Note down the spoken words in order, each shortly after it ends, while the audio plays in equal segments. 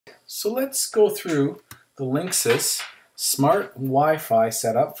So let's go through the Linksys Smart Wi-Fi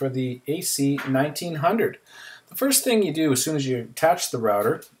setup for the AC1900. The first thing you do as soon as you attach the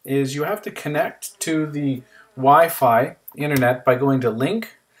router is you have to connect to the Wi-Fi internet by going to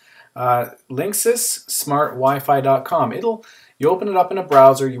Linksys.smartwifi.com. You open it up in a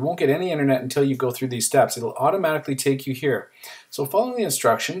browser, you won't get any internet until you go through these steps. It'll automatically take you here. So following the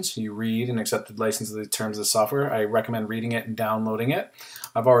instructions, you read and accept the license of the terms of the software. I recommend reading it and downloading it.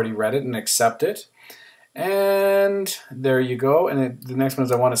 I've already read it and accept it. And there you go. And the next one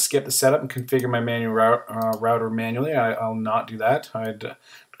is I want to skip the setup and configure my manual router manually. I'll not do that. I'd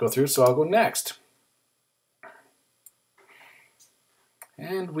go through, so I'll go next.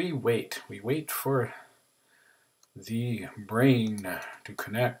 And we wait. We wait for the brain to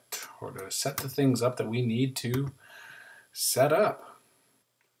connect or to set the things up that we need to set up.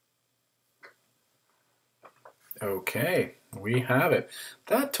 Okay, we have it.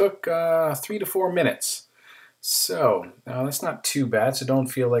 That took 3 to 4 minutes. So that's not too bad, so don't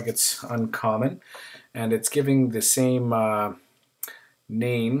feel like it's uncommon. And it's giving the same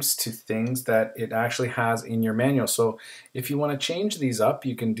names to things that it actually has in your manual. So if you want to change these up,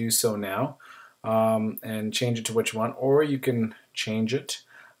 you can do so now. And change it to what you want, or you can change it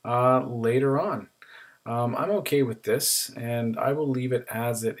later on. I'm okay with this, and I will leave it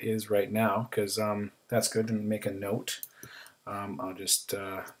as it is right now because that's good, and make a note. I'll just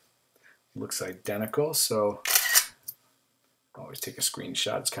looks identical, so always take a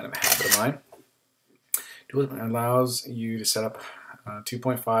screenshot. It's kind of a habit of mine. It allows you to set up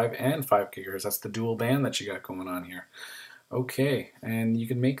 2.5 and 5 gigahertz. That's the dual band that you got going on here. Okay, and you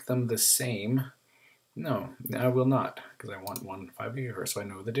can make them the same. No, I will not, because I want one 5 gigahertz, so I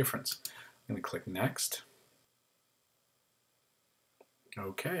know the difference. I'm going to click Next.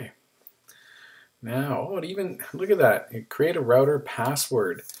 Okay. Now, oh, it even, look at that. It create a router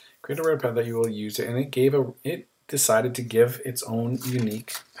password. Create a router password that you will use, and it decided to give its own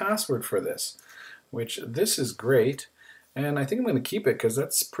unique password for this, which this is great. And I think I'm going to keep it because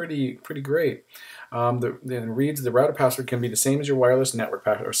that's pretty great. It reads, the router password can be the same as your wireless network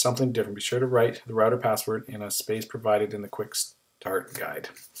password or something different. Be sure to write the router password in a space provided in the quick start guide.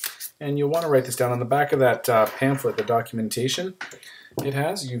 And you'll want to write this down on the back of that pamphlet, the documentation it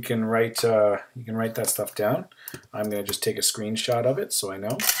has. You can write that stuff down. I'm going to just take a screenshot of it so I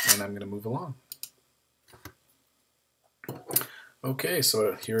know, and I'm going to move along. Okay,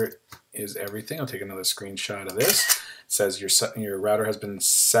 so here is everything. I'll take another screenshot of this. It says your router has been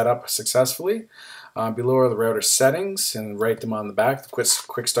set up successfully. Below are the router settings, and write them on the back. The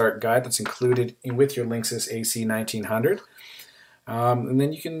quick start guide that's included with your Linksys AC1900. And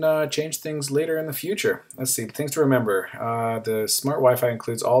then you can change things later in the future. Let's see, things to remember. The Smart Wi-Fi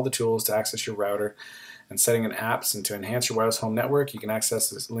includes all the tools to access your router and setting in apps, and to enhance your wireless home network, you can access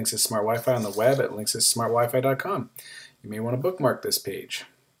the Linksys Smart Wi-Fi on the web at Linksys.smartwifi.com. You may want to bookmark this page.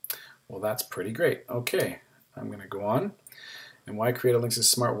 Well, that's pretty great. Okay, I'm going to go on. And why create a Linksys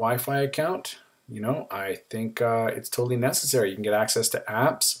Smart Wi-Fi account? You know, I think it's totally necessary. You can get access to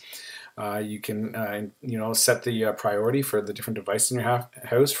apps. You can, set the priority for the different devices in your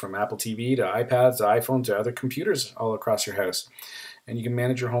house, from Apple TV to iPads to iPhones to other computers all across your house. And you can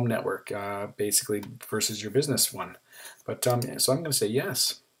manage your home network, basically, versus your business one. But so I'm going to say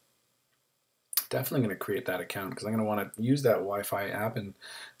yes. Definitely going to create that account because I'm going to want to use that Wi-Fi app and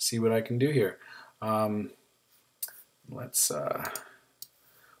see what I can do here. Let's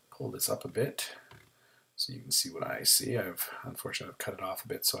pull this up a bit so you can see what I see. Unfortunately, I've cut it off a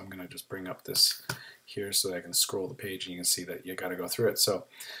bit, so I'm going to just bring up this here so that I can scroll the page and you can see that you got to go through it. So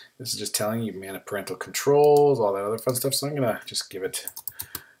this is just telling you manage parental controls, all that other fun stuff. So I'm going to just give it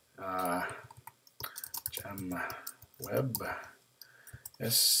Gem Web.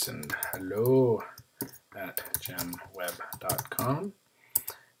 Yes, and hello at gemweb.com.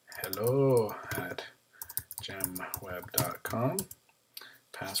 Hello at gemweb.com.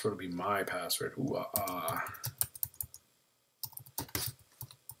 Password will be my password. Ooh,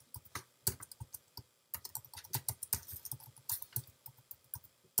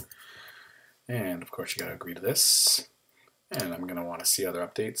 And of course you gotta agree to this. And I'm gonna want to see other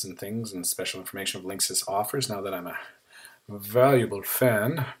updates and things and special information of Linksys offers now that I'm a valuable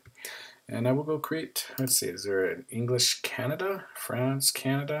fan. And I will go create, let's see, is there an English Canada? France,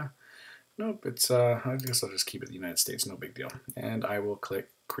 Canada? Nope, it's, I guess I'll just keep it the United States, no big deal. And I will click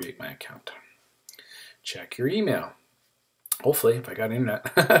create my account. Check your email. Hopefully, if I got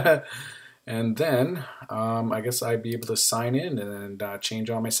internet. And then, I guess I'd be able to sign in and change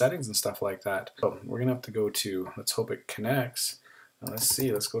all my settings and stuff like that. So we're gonna have to go to, let's hope it connects. Now let's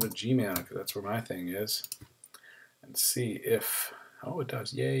see, let's go to Gmail, because that's where my thing is. And see if Oh, it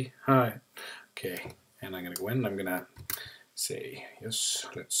does. Yay. Hi. Okay. And I'm going to go in and I'm going to say, yes,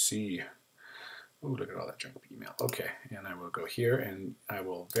 let's see. Oh, look at all that junk email. Okay. And I will go here and I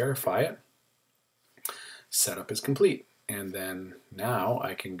will verify it. Setup is complete. And then now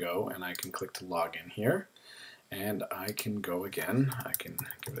I can go and I can click to log in here. And I can go again. I can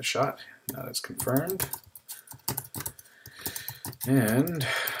give it a shot. Now that's confirmed. And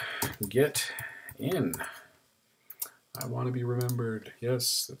get in. I want to be remembered.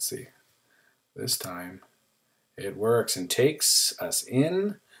 Yes, let's see. This time it works and takes us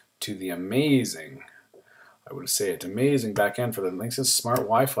in to the amazing, I would say it's amazing backend for the Linksys Smart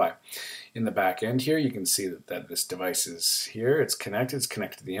Wi-Fi. In the back end here, you can see that this device is here. It's connected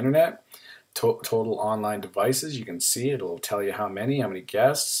to the internet. Total online devices, you can see it'll tell you how many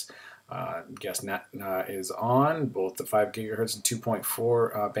guests. Guest net is on. Both the 5 gigahertz and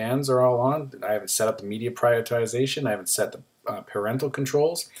 2.4 bands are all on. I haven't set up the media prioritization. I haven't set the parental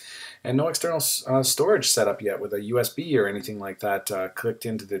controls. And no external storage set up yet with a USB or anything like that clicked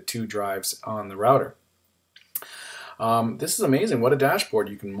into the 2 drives on the router. This is amazing. What a dashboard.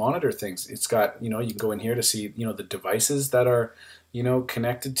 You can monitor things. It's got, you can go in here to see, the devices that are,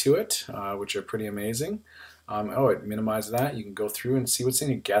 connected to it, which are pretty amazing. It minimizes that. You can go through and see what's in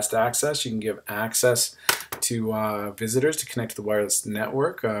your guest access. You can give access to visitors to connect to the wireless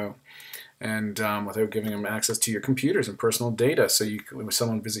network and without giving them access to your computers and personal data. So when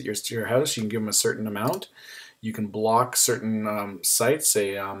someone visits your house, you can give them a certain amount. You can block certain sites,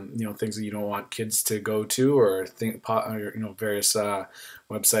 say things that you don't want kids to go to, or various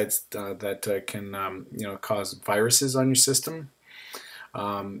websites that can cause viruses on your system.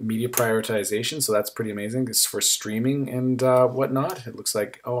 Media prioritization, so that's pretty amazing. It's for streaming and whatnot. It looks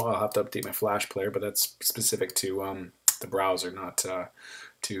like, I'll have to update my Flash player, but that's specific to the browser, not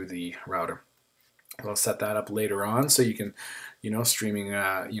to the router. I'll set that up later on, so you can, streaming,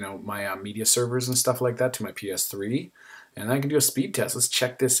 my media servers and stuff like that to my PS3. And I can do a speed test. Let's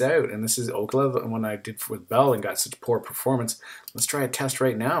check this out. And this is Okla, the one I did with Bell and got such poor performance. Let's try a test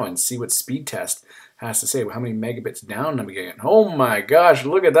right now and see what speed test has to say. How many megabits down am I getting? Oh my gosh,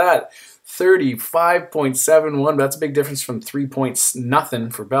 look at that. 35.71. That's a big difference from 3 points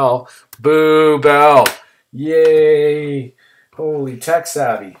nothing for Bell. Boo, Bell. Yay. Holy tech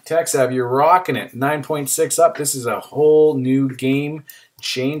savvy. Tech savvy, you're rocking it. 9.6 up. This is a whole new game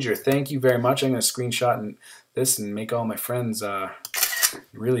changer. Thank you very much. I'm going to screenshot this and make all my friends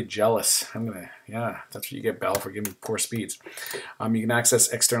really jealous. Yeah, that's what you get, Bell, for giving me poor speeds. You can access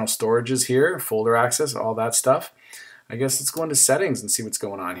external storages here, folder access, all that stuff. I guess let's go into settings and see what's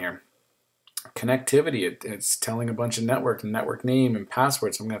going on here. Connectivity, it's telling a bunch of network name and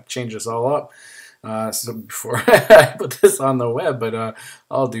password, so I'm going to have to change this all up. So before I put this on the web, but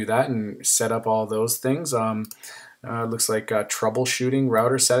I'll do that and set up all those things. Looks like troubleshooting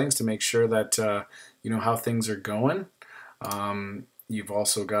router settings to make sure that how things are going. You've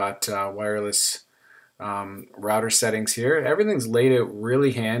also got wireless router settings here. Everything's laid out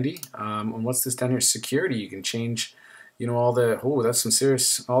really handy. And what's this down here? Security. You can change, all the, that's some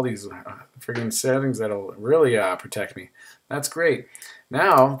serious, all these friggin' settings that'll really protect me. That's great.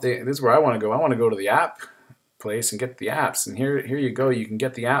 Now, this is where I want to go. I want to go to the app place and get the apps. And here you go. You can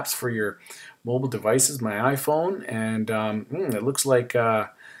get the apps for your mobile devices, my iPhone. And it looks like,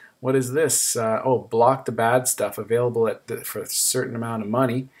 what is this? Block the bad stuff, available for a certain amount of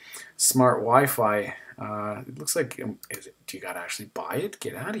money. Smart Wi-Fi. It looks like, do you got to actually buy it?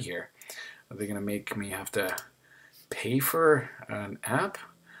 Get out of here. Are they going to make me have to pay for an app?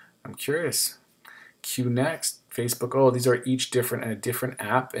 I'm curious. QNext, Facebook. These are each a different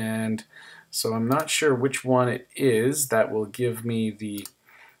app, and so I'm not sure which one it is that will give me the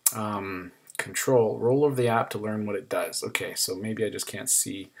control. Roll over the app to learn what it does. Okay, so maybe I just can't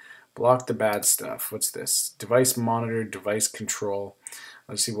see. Block the bad stuff. What's this? Device monitor, device control.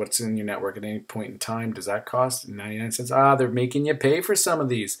 Let's see what's in your network at any point in time. Does that cost 99 cents? They're making you pay for some of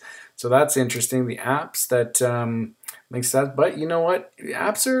these. So that's interesting. The apps that links that, but you know what?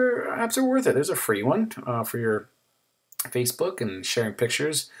 Apps are worth it. There's a free one for your Facebook and sharing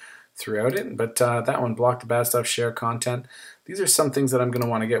pictures throughout it. But that one, block the bad stuff, share content. These are some things that I'm going to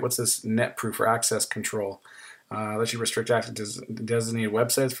want to get. What's this? NetProof or access control. Lets you restrict access to designated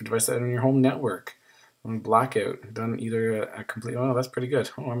websites for devices on your home network. Blackout, done either a complete. That's pretty good.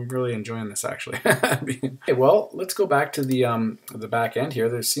 I'm really enjoying this actually. Okay, well, let's go back to the back end here.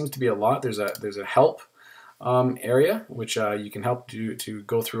 There seems to be a lot. There's a help area which you can help to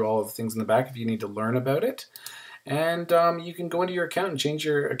go through all of the things in the back if you need to learn about it. And you can go into your account and change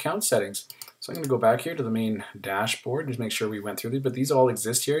your account settings. So I'm going to go back here to the main dashboard and just make sure we went through these, but these all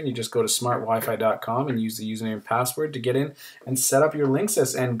exist here, and you just go to smartwifi.com and use the username and password to get in and set up your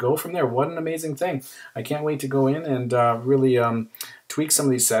Linksys and go from there. What an amazing thing. I can't wait to go in and really tweak some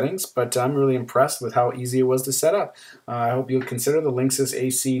of these settings, but I'm really impressed with how easy it was to set up. I hope you'll consider the Linksys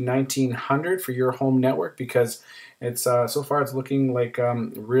AC1900 for your home network, because it's so far it's looking like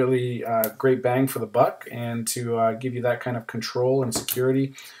really great bang for the buck, and to give you that kind of control and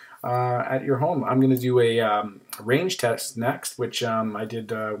security at your home. I'm going to do a range test next, which I did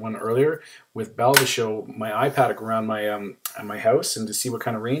one earlier with Bell to show my iPad around my house and to see what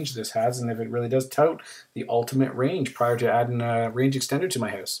kind of range this has, and if it really does tout the ultimate range prior to adding a range extender to my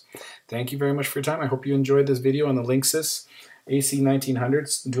house. Thank you very much for your time. I hope you enjoyed this video on the Linksys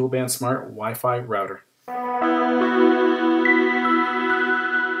AC1900 dual band smart Wi-Fi router.